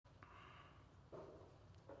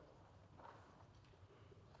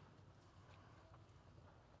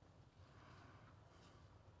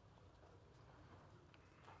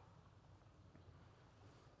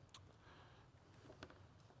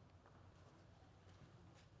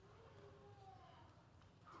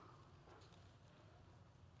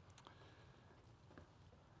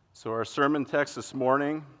So our sermon text this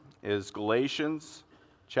morning is Galatians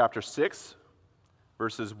chapter 6,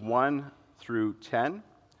 verses 1 through 10.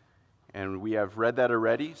 And we have read that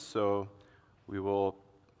already, so we will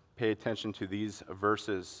pay attention to these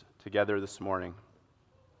verses together this morning.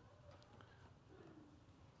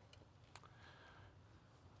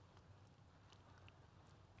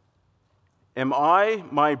 Am I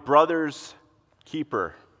my brother's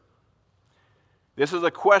keeper? This is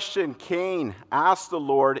a question Cain asked the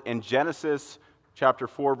Lord in Genesis chapter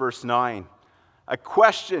 4, verse 9. A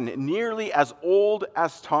question nearly as old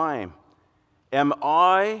as time. Am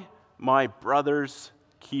I my brother's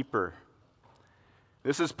keeper?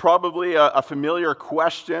 This is probably a familiar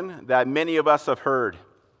question that many of us have heard.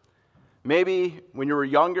 Maybe when you were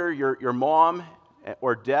younger, your mom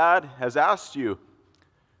or dad has asked you,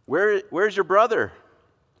 Where's your brother?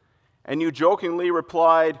 And you jokingly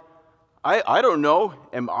replied, I don't know.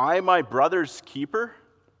 Am I my brother's keeper?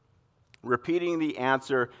 Repeating the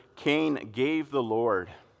answer Cain gave the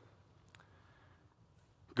Lord.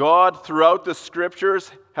 God, throughout the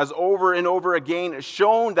scriptures, has over and over again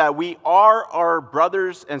shown that we are our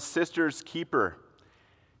brothers and sisters' keeper.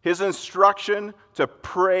 His instruction to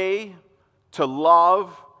pray, to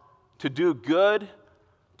love, to do good,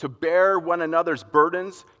 to bear one another's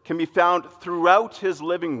burdens can be found throughout his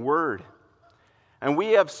living word. And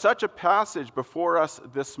we have such a passage before us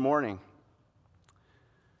this morning.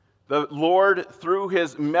 The Lord, through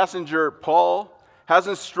his messenger Paul, has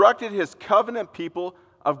instructed his covenant people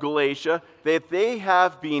of Galatia that they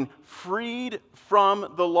have been freed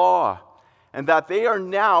from the law and that they are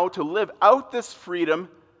now to live out this freedom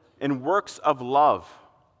in works of love.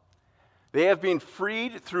 They have been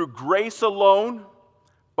freed through grace alone,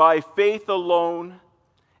 by faith alone,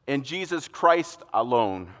 in Jesus Christ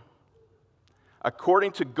alone,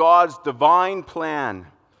 according to God's divine plan,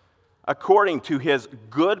 according to his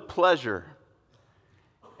good pleasure.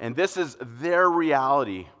 And this is their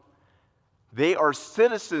reality. They are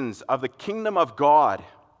citizens of the kingdom of God,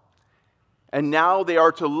 and now they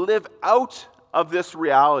are to live out of this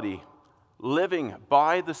reality, living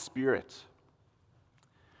by the Spirit.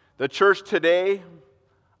 The church today,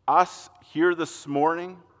 us here this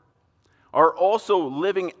morning, are also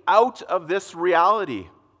living out of this reality.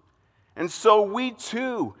 And so we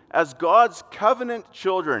too, as God's covenant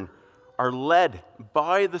children, are led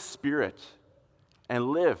by the Spirit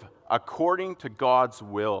and live according to God's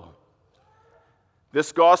will.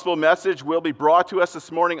 This gospel message will be brought to us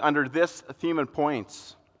this morning under this theme and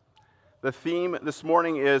points. The theme this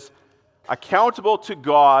morning is accountable to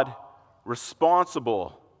God,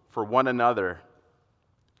 responsible for one another.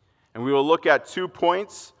 And we will look at 2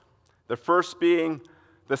 points. The first being,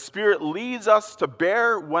 the Spirit leads us to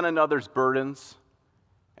bear one another's burdens.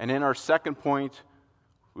 And in our second point,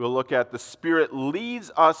 we'll look at the Spirit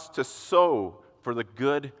leads us to sow for the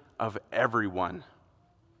good of everyone.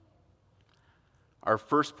 Our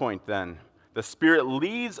first point then, the Spirit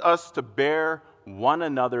leads us to bear one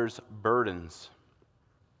another's burdens.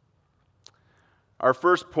 Our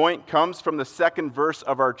first point comes from the second verse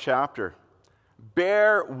of our chapter.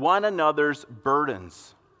 Bear one another's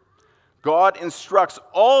burdens. God instructs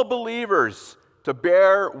all believers to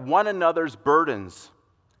bear one another's burdens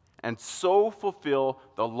and so fulfill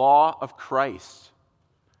the law of Christ.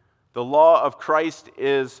 The law of Christ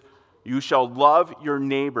is, you shall love your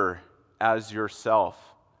neighbor as yourself.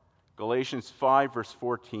 Galatians 5, verse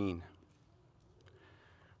 14.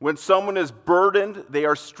 When someone is burdened, they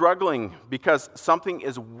are struggling because something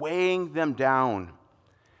is weighing them down.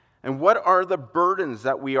 And what are the burdens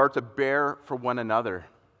that we are to bear for one another?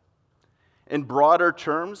 In broader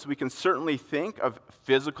terms, we can certainly think of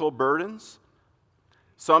physical burdens.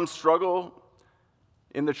 Some struggle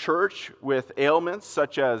in the church with ailments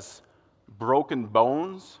such as broken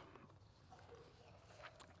bones,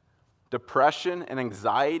 depression and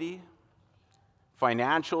anxiety,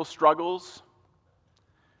 financial struggles.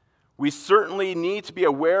 We certainly need to be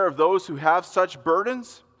aware of those who have such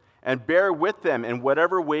burdens and bear with them in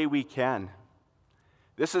whatever way we can.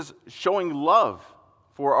 This is showing love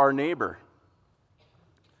for our neighbor.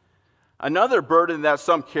 Another burden that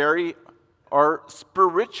some carry are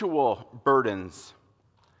spiritual burdens.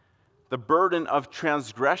 The burden of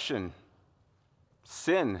transgression,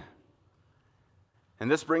 sin.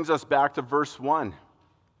 And this brings us back to verse 1.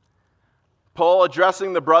 Paul,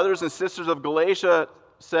 addressing the brothers and sisters of Galatia,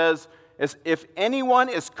 says, if anyone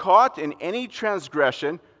is caught in any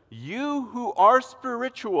transgression, you who are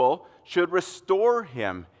spiritual should restore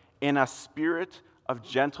him in a spirit of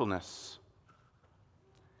gentleness.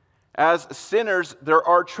 As sinners, there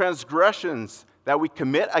are transgressions that we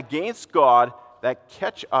commit against God that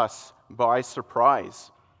catch us by surprise.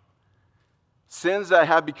 Sins that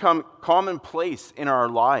have become commonplace in our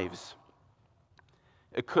lives.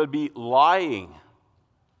 It could be lying,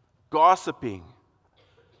 gossiping,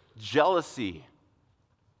 jealousy,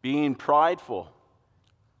 being prideful,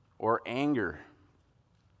 or anger.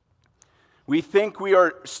 We think we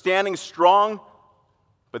are standing strong,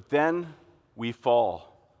 but then we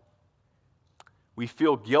fall. We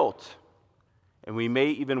feel guilt, and we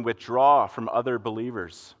may even withdraw from other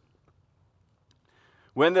believers.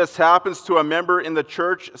 When this happens to a member in the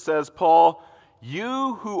church, says Paul,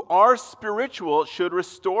 you who are spiritual should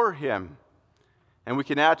restore him. And we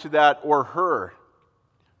can add to that, or her.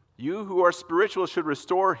 You who are spiritual should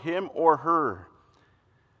restore him or her.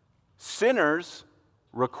 Sinners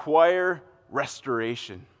require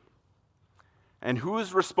restoration. And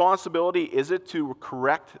whose responsibility is it to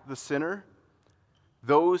correct the sinner?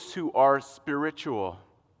 Those who are spiritual.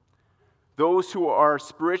 Those who are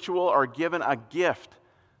spiritual are given a gift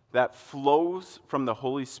that flows from the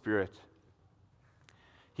Holy Spirit.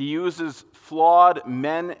 He uses flawed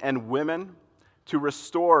men and women to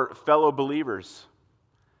restore fellow believers.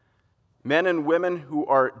 Men and women who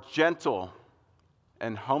are gentle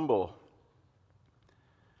and humble.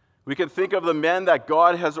 We can think of the men that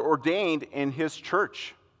God has ordained in His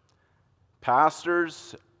church.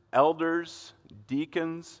 Pastors, elders,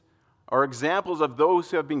 deacons are examples of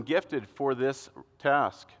those who have been gifted for this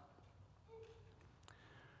task.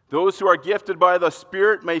 Those who are gifted by the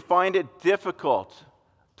Spirit may find it difficult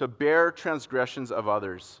to bear transgressions of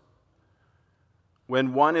others.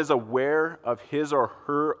 When one is aware of his or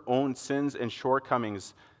her own sins and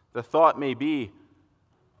shortcomings, the thought may be,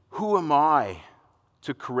 who am I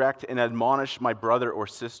to correct and admonish my brother or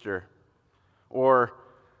sister? Or,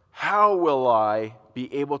 how will I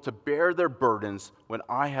be able to bear their burdens when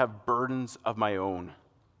I have burdens of my own?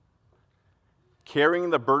 Carrying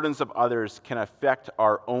the burdens of others can affect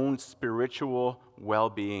our own spiritual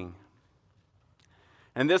well-being.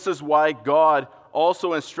 And this is why God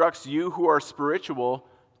also instructs you who are spiritual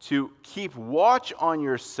to keep watch on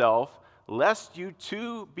yourself, lest you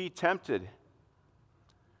too be tempted.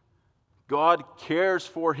 God cares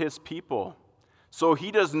for His people, so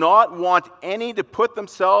He does not want any to put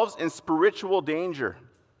themselves in spiritual danger.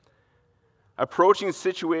 Approaching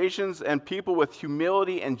situations and people with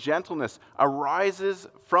humility and gentleness arises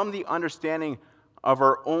from the understanding of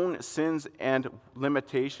our own sins and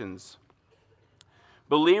limitations.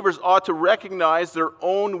 Believers ought to recognize their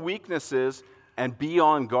own weaknesses and be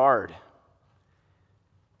on guard.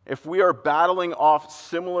 If we are battling off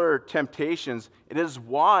similar temptations, it is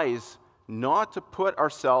wise not to put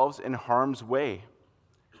ourselves in harm's way.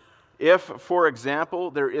 If, for example,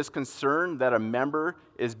 there is concern that a member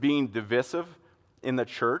is being divisive in the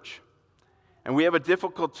church, and we have a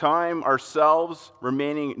difficult time ourselves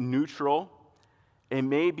remaining neutral, it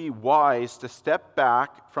may be wise to step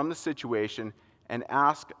back from the situation and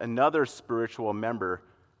ask another spiritual member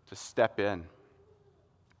to step in.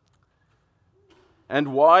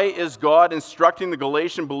 And why is God instructing the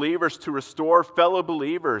Galatian believers to restore fellow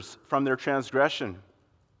believers from their transgression?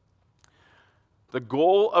 The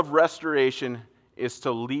goal of restoration is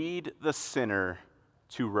to lead the sinner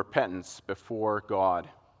to repentance before God.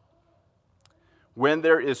 When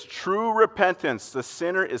there is true repentance, the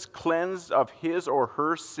sinner is cleansed of his or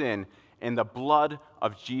her sin in the blood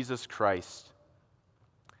of Jesus Christ.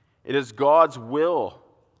 It is God's will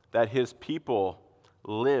that His people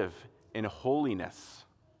live in holiness.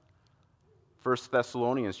 1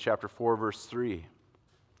 Thessalonians chapter 4, verse 3.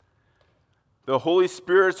 The Holy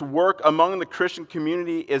Spirit's work among the Christian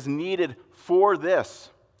community is needed for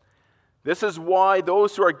this. This is why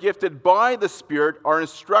those who are gifted by the Spirit are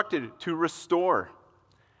instructed to restore.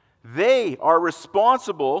 They are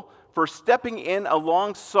responsible for stepping in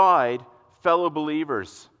alongside fellow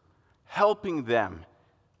believers, helping them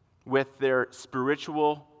with their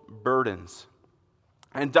spiritual burdens,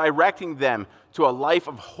 and directing them to a life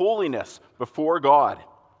of holiness before God.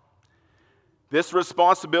 This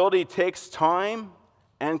responsibility takes time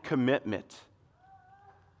and commitment.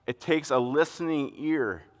 It takes a listening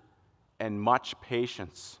ear and much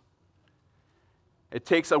patience. It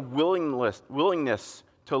takes a willingness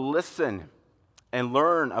to listen and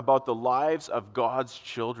learn about the lives of God's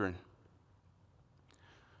children.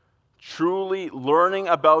 Truly learning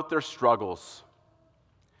about their struggles.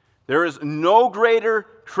 There is no greater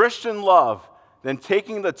Christian love than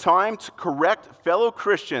taking the time to correct fellow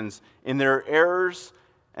Christians in their errors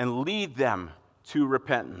and lead them to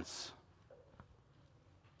repentance.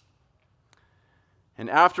 And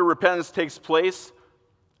after repentance takes place,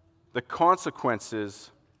 the consequences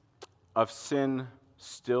of sin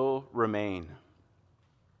still remain.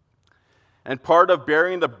 And part of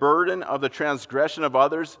bearing the burden of the transgression of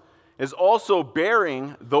others is also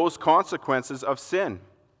bearing those consequences of sin.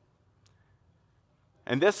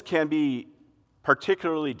 And this can be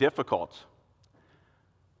particularly difficult.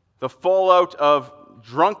 The fallout of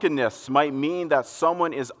drunkenness might mean that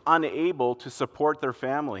someone is unable to support their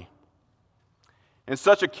family. In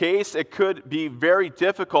such a case, it could be very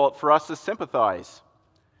difficult for us to sympathize.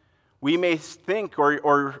 We may think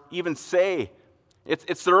or even say,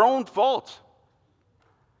 it's their own fault.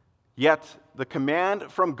 Yet the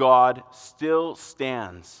command from God still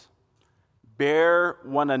stands. Bear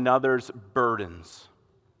one another's burdens.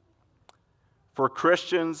 For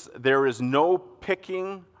Christians, there is no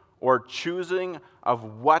picking or choosing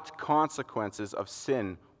of what consequences of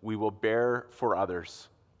sin we will bear for others.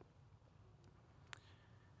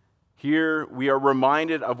 Here we are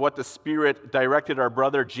reminded of what the Spirit directed our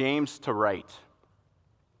brother James to write.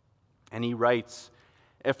 And he writes,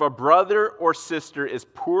 "If a brother or sister is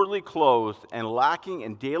poorly clothed and lacking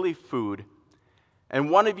in daily food, and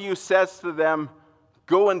one of you says to them,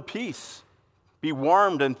 'Go in peace, be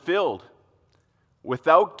warmed and filled,'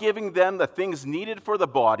 without giving them the things needed for the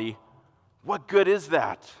body, what good is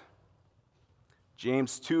that?"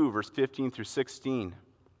 James 2, verse 15 through 16.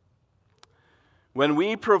 When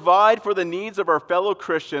we provide for the needs of our fellow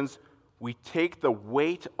Christians, we take the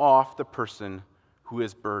weight off the person who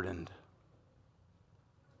is burdened.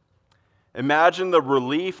 Imagine the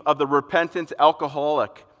relief of the repentant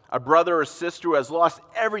alcoholic, a brother or sister who has lost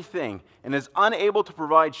everything and is unable to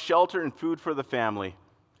provide shelter and food for the family,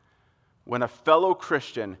 when a fellow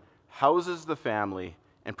Christian houses the family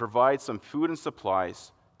and provides some food and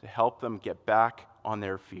supplies to help them get back on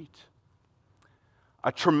their feet.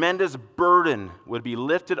 A tremendous burden would be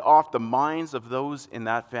lifted off the minds of those in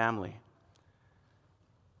that family.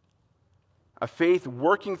 A faith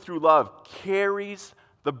working through love carries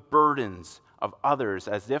the burdens of others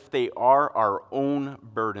as if they are our own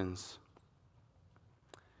burdens.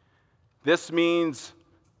 This means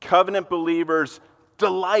covenant believers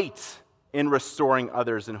delight in restoring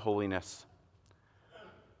others in holiness.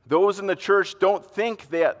 Those in the church don't think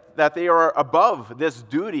that they are above this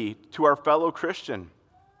duty to our fellow Christian.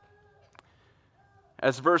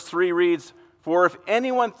 As verse 3 reads, "For if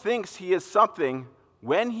anyone thinks he is something,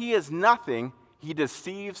 when he is nothing, he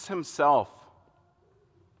deceives himself."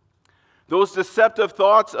 Those deceptive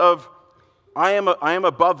thoughts of, I am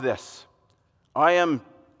above this, I am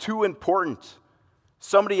too important,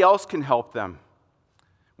 somebody else can help them,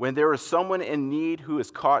 when there is someone in need who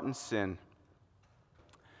is caught in sin.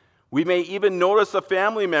 We may even notice a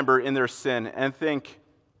family member in their sin and think,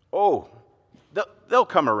 "Oh, they'll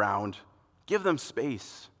come around. Give them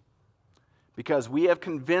space." Because we have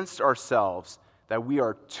convinced ourselves that we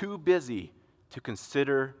are too busy to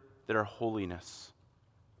consider their holiness.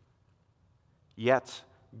 Yet,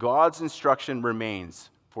 God's instruction remains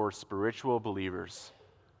for spiritual believers.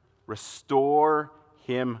 Restore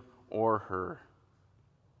him or her.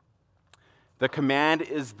 The command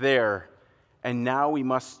is there, and now we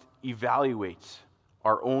must evaluate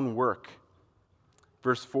our own work.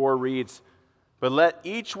 Verse 4 reads, "But let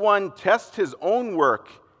each one test his own work,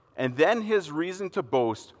 and then his reason to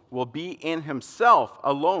boast will be in himself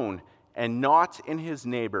alone and not in his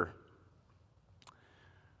neighbor."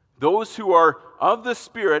 Those who are of the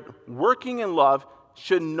Spirit, working in love,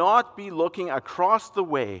 should not be looking across the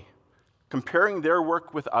way, comparing their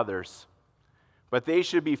work with others, but they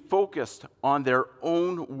should be focused on their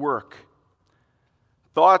own work.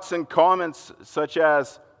 Thoughts and comments such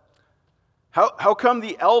as, how come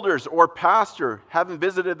the elders or pastor haven't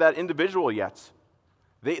visited that individual yet?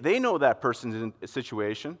 They know that person's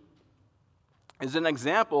situation, is an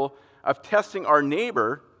example of testing our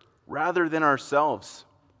neighbor rather than ourselves.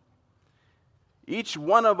 Each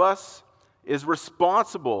one of us is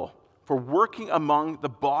responsible for working among the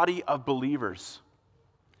body of believers.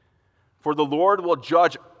 For the Lord will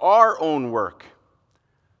judge our own work,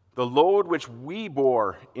 the load which we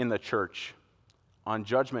bore in the church on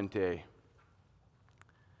Judgment Day.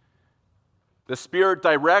 The Spirit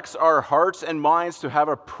directs our hearts and minds to have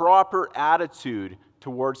a proper attitude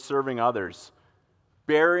towards serving others,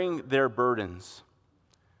 bearing their burdens.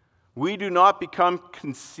 We do not become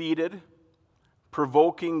conceited,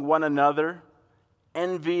 provoking one another,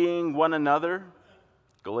 envying one another.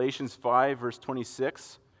 Galatians 5, verse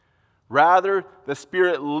 26. Rather, the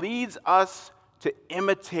Spirit leads us to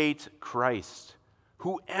imitate Christ,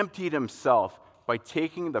 who emptied himself by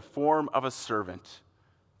taking the form of a servant.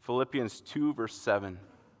 Philippians 2, verse 7.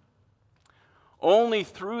 Only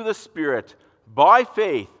through the Spirit, by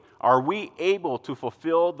faith, are we able to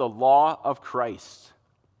fulfill the law of Christ.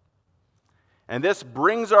 And this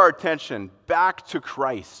brings our attention back to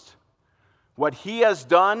Christ. What he has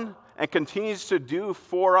done and continues to do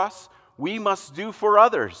for us, we must do for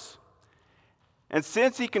others. And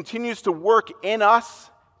since he continues to work in us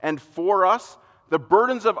and for us, the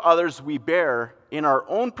burdens of others we bear in our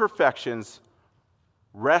own perfections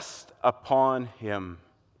rest upon him.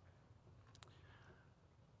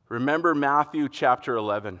 Remember Matthew chapter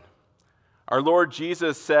 11. Our Lord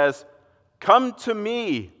Jesus says, "Come to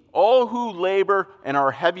me, all who labor and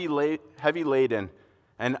are heavy laden,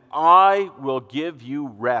 and I will give you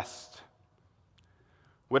rest."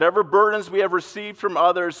 Whatever burdens we have received from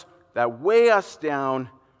others that weigh us down,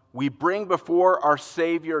 we bring before our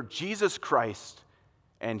Savior, Jesus Christ,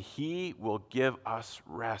 and he will give us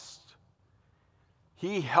rest.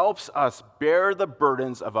 He helps us bear the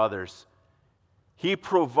burdens of others. He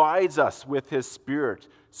provides us with his Spirit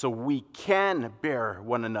so we can bear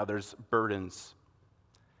one another's burdens.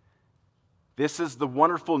 This is the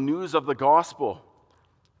wonderful news of the gospel.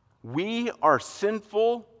 We are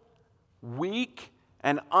sinful, weak,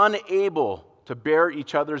 and unable to bear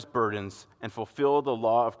each other's burdens and fulfill the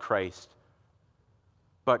law of Christ.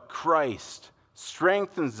 But Christ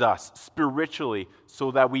strengthens us spiritually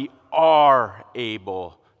so that we are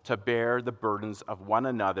able to bear the burdens of one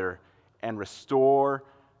another and restore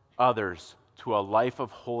others to a life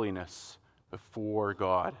of holiness before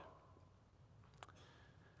God.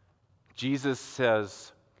 Jesus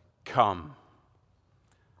says, "Come."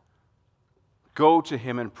 Go to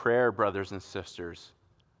him in prayer, brothers and sisters.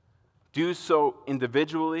 Do so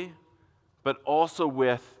individually, but also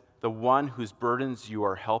with the one whose burdens you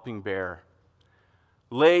are helping bear.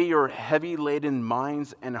 Lay your heavy-laden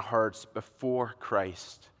minds and hearts before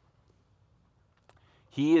Christ.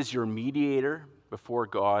 He is your mediator before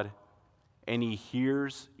God, and he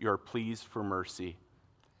hears your pleas for mercy.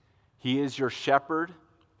 He is your shepherd,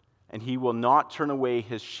 and he will not turn away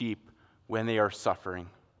his sheep when they are suffering.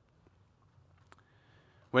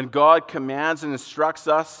 When God commands and instructs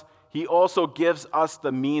us, he also gives us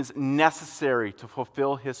the means necessary to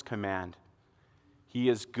fulfill his command. He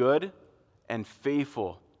is good and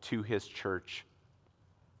faithful to his church.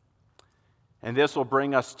 And this will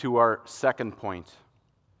bring us to our second point,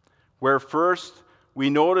 where first we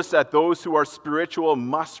notice that those who are spiritual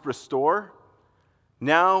must restore.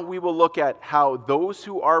 Now we will look at how those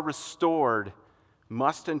who are restored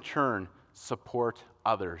must in turn support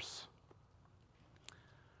others.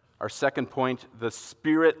 Our second point, the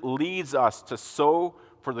Spirit leads us to sow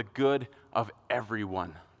for the good of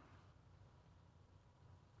everyone.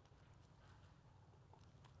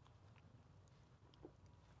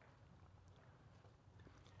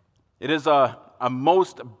 It is a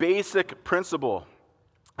most basic principle,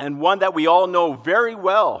 and one that we all know very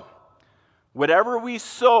well. Whatever we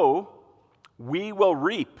sow, we will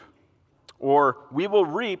reap, or we will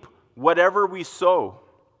reap whatever we sow.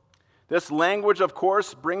 This language, of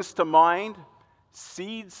course, brings to mind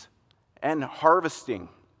seeds and harvesting.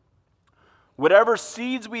 Whatever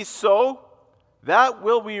seeds we sow, that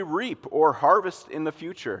will we reap or harvest in the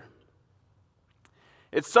future.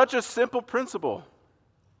 It's such a simple principle.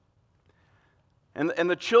 And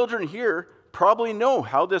the children here probably know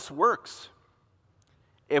how this works.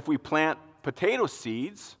 If we plant potato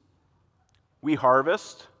seeds, we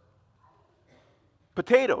harvest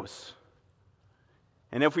potatoes.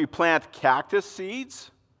 And if we plant cactus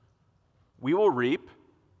seeds, we will reap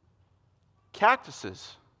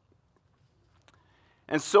cactuses.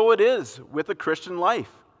 And so it is with the Christian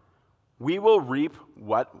life. We will reap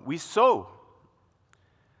what we sow.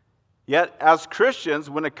 Yet, as Christians,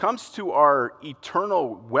 when it comes to our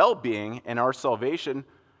eternal well-being and our salvation,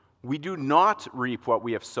 we do not reap what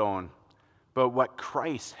we have sown, but what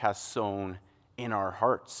Christ has sown in our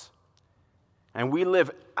hearts. And we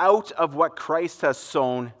live out of what Christ has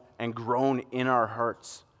sown and grown in our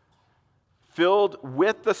hearts. Filled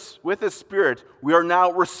with His Spirit, we are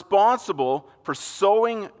now responsible for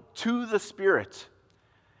sowing to the Spirit.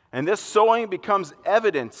 And this sowing becomes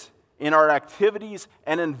evident in our activities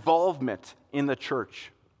and involvement in the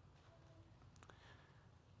church.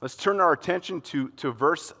 Let's turn our attention to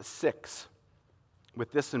verse 6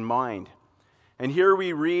 with this in mind. And here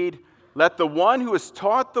we read, "Let the one who is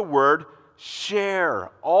taught the word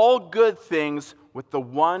share all good things with the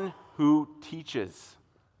one who teaches."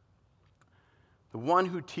 The one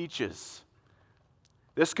who teaches.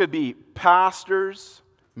 This could be pastors,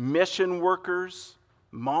 mission workers,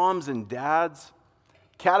 moms and dads,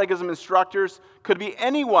 catechism instructors, could be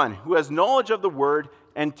anyone who has knowledge of the word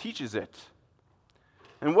and teaches it.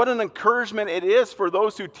 And what an encouragement it is for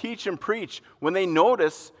those who teach and preach when they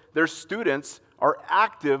notice their students are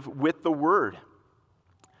active with the word.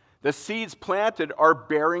 The seeds planted are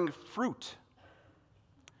bearing fruit.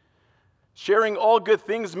 Sharing all good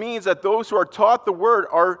things means that those who are taught the word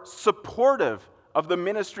are supportive of the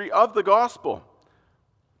ministry of the gospel.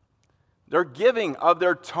 They're giving of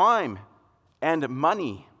their time and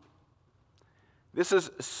money. This is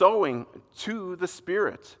sowing to the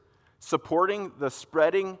Spirit, supporting the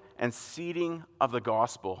spreading and seeding of the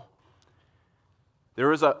gospel.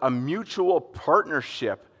 There is a mutual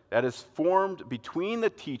partnership that is formed between the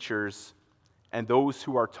teachers and those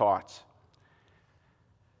who are taught.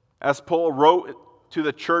 As Paul wrote to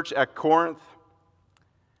the church at Corinth,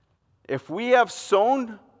 if we have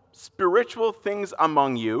sown spiritual things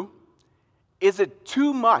among you, is it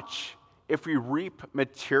too much if we reap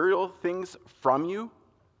material things from you?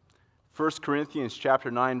 1 Corinthians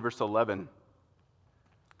chapter 9, verse 11.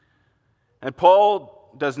 And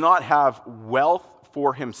Paul does not have wealth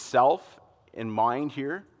for himself in mind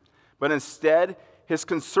here, but instead his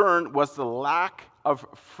concern was the lack of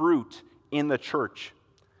fruit in the church.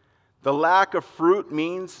 The lack of fruit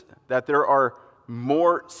means that there are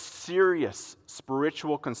more serious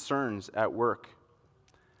spiritual concerns at work.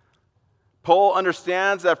 Paul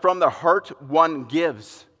understands that from the heart one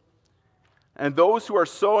gives, and those who are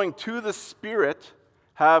sowing to the Spirit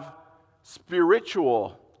have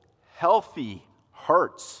spiritual, healthy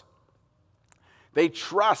hearts. They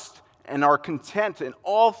trust and are content in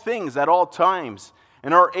all things at all times,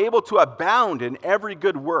 and are able to abound in every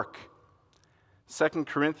good work. 2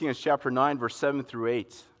 Corinthians chapter 9, verse 7 through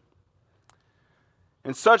 8.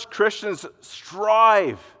 And such Christians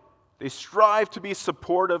strive to be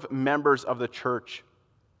supportive members of the church.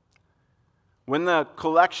 When the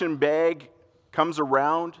collection bag comes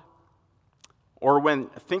around, or when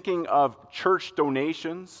thinking of church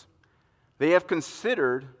donations, they have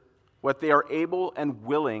considered what they are able and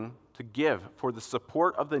willing to give for the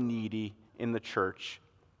support of the needy in the church.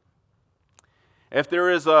 If there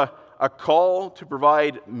is a call to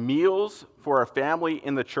provide meals for a family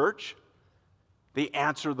in the church, they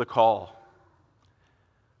answer the call.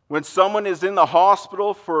 When someone is in the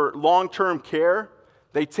hospital for long-term care,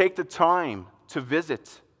 they take the time to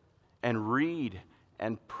visit and read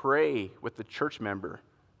and pray with the church member.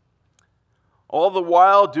 All the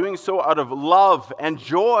while doing so out of love and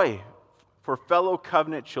joy for fellow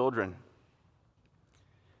covenant children.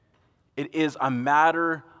 It is a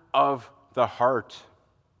matter of the heart.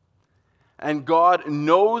 And God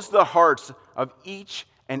knows the hearts of each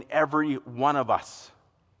and every one of us.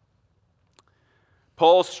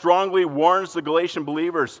 Paul strongly warns the Galatian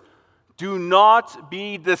believers, do not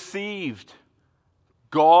be deceived.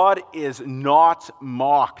 God is not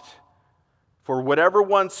mocked. For whatever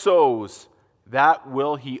one sows, that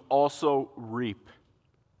will he also reap.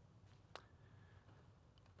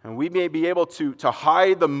 And we may be able to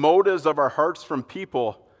hide the motives of our hearts from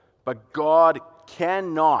people, but God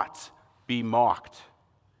cannot be mocked.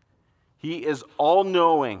 He is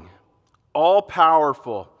all-knowing,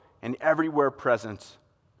 all-powerful, and everywhere present.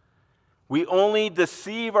 We only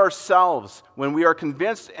deceive ourselves when we are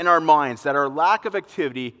convinced in our minds that our lack of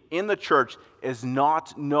activity in the church is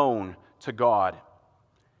not known to God.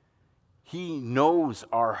 He knows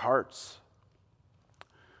our hearts.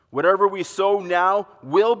 Whatever we sow now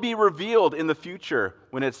will be revealed in the future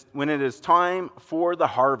when it is time for the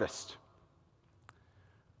harvest.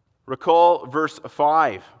 Recall verse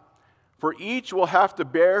 5. For each will have to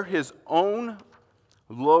bear his own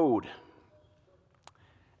load.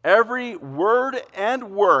 Every word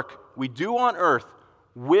and work we do on earth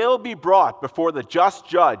will be brought before the just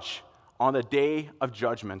judge on the day of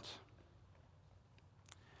judgment.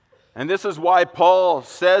 And this is why Paul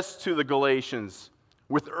says to the Galatians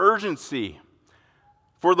with urgency,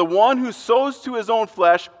 for the one who sows to his own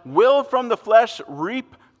flesh will from the flesh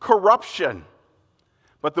reap corruption.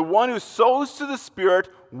 But the one who sows to the Spirit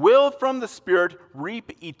will from the Spirit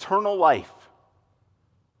reap eternal life.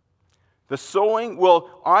 The sowing will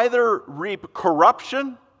either reap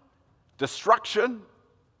corruption, destruction,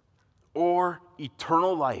 or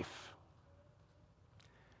eternal life.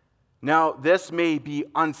 Now, this may be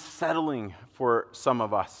unsettling for some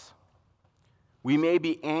of us. We may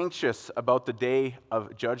be anxious about the day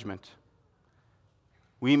of judgment.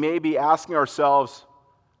 We may be asking ourselves,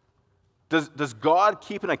 Does God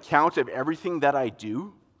keep an account of everything that I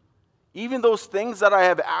do? Even those things that I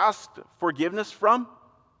have asked forgiveness from?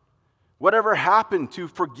 Whatever happened to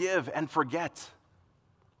forgive and forget?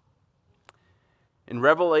 In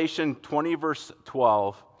Revelation 20, verse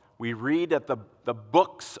 12, we read that the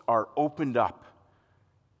books are opened up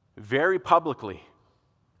very publicly.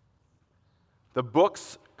 The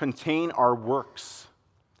books contain our works.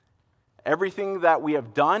 Everything that we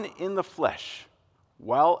have done in the flesh,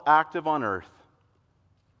 while active on earth,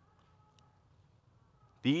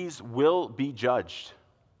 these will be judged.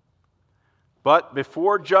 But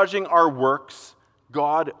before judging our works,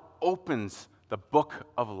 God opens the book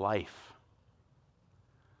of life.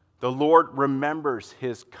 The Lord remembers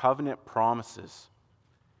his covenant promises.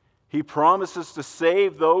 He promises to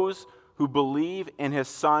save those who believe in his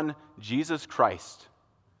Son, Jesus Christ.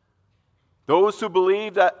 Those who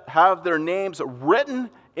believe that have their names written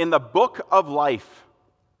in the book of life.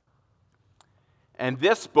 And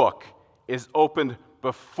this book is opened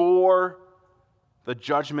before the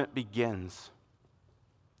judgment begins.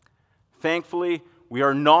 Thankfully, we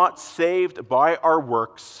are not saved by our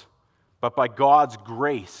works, but by God's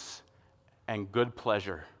grace and good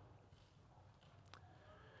pleasure.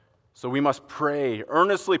 So we must pray,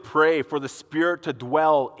 earnestly pray for the Spirit to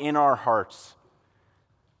dwell in our hearts,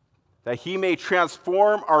 that he may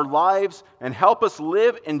transform our lives and help us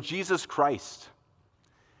live in Jesus Christ.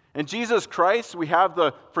 In Jesus Christ, we have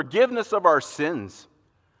the forgiveness of our sins.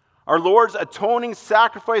 Our Lord's atoning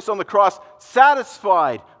sacrifice on the cross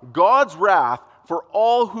satisfied God's wrath for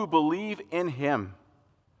all who believe in him.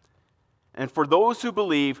 And for those who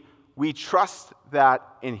believe, we trust that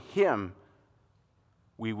in him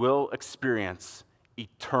we will experience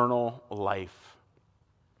eternal life.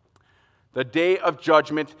 The day of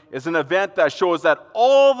judgment is an event that shows that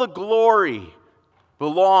all the glory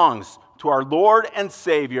belongs to our Lord and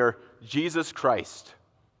Savior, Jesus Christ.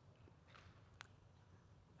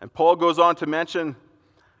 And Paul goes on to mention,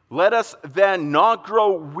 "Let us then not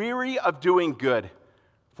grow weary of doing good,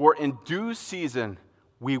 for in due season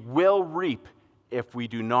we will reap if we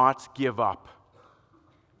do not give up."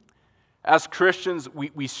 As Christians,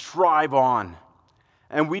 we strive on,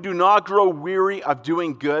 and we do not grow weary of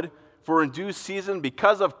doing good, for in due season,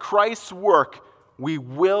 because of Christ's work, we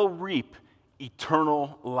will reap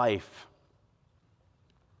eternal life.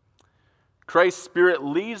 Christ's Spirit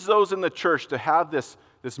leads those in the church to have this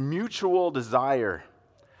mutual desire,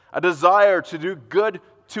 a desire to do good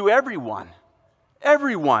to everyone.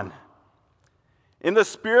 Everyone. In the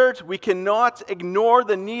Spirit, we cannot ignore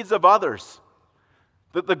the needs of others.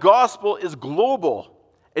 That the gospel is global.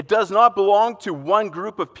 It does not belong to one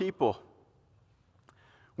group of people.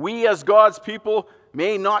 We as God's people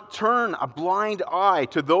may not turn a blind eye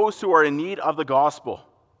to those who are in need of the gospel.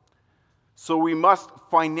 So we must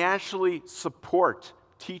financially support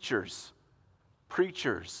teachers,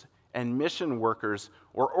 preachers, and mission workers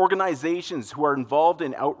or organizations who are involved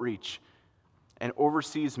in outreach and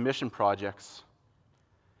overseas mission projects.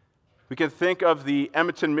 We can think of the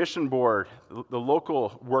Edmonton Mission Board, the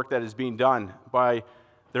local work that is being done by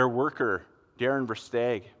their worker, Darren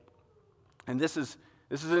Versteg. And this is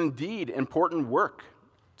indeed important work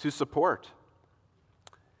to support.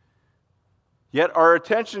 Yet our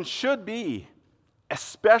attention should be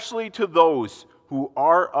especially to those who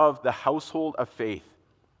are of the household of faith.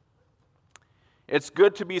 It's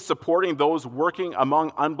good to be supporting those working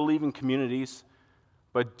among unbelieving communities,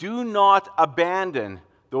 but do not abandon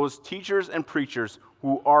those teachers and preachers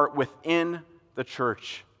who are within the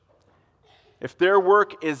church. If their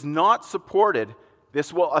work is not supported,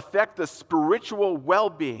 this will affect the spiritual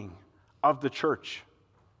well-being of the church.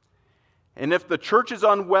 And if the church is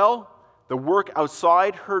unwell, the work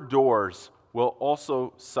outside her doors will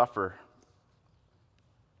also suffer.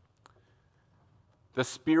 The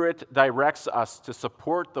Spirit directs us to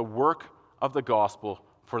support the work of the gospel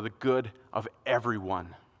for the good of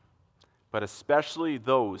everyone, but especially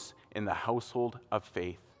those in the household of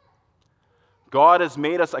faith. God has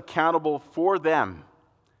made us accountable for them.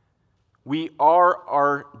 We are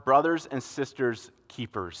our brothers and sisters'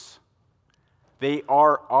 keepers. They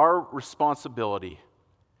are our responsibility.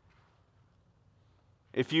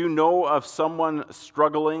 If you know of someone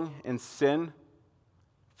struggling in sin,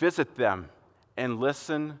 visit them and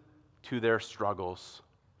listen to their struggles.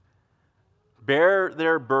 Bear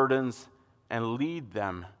their burdens and lead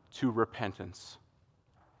them to repentance,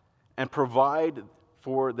 and provide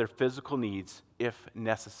for their physical needs if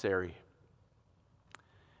necessary.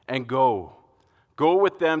 And go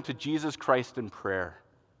with them to Jesus Christ in prayer.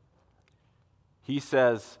 He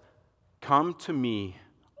says, "Come to me,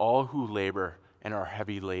 all who labor and are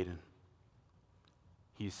heavy laden."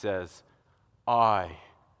 He says, "I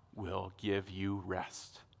will give you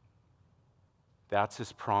rest." That's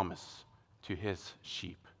his promise to his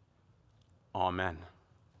sheep. Amen.